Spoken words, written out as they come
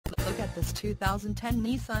at this 2010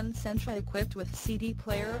 Nissan Sentra equipped with CD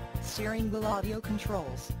player, steering wheel audio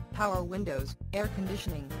controls, power windows, air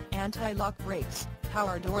conditioning, anti-lock brakes,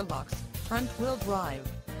 power door locks, front-wheel drive,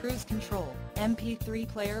 cruise control, MP3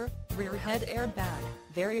 player, rear head airbag,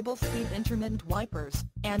 variable speed intermittent wipers,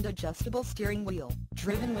 and adjustable steering wheel.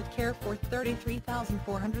 Driven with care for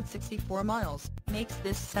 33,464 miles, makes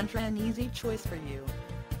this Sentra an easy choice for you.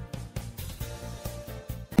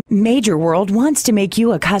 Major World wants to make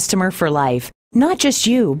you a customer for life. Not just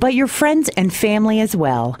you, but your friends and family as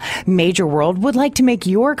well. Major World would like to make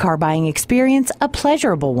your car buying experience a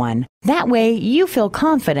pleasurable one. That way, you feel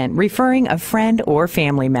confident referring a friend or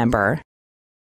family member.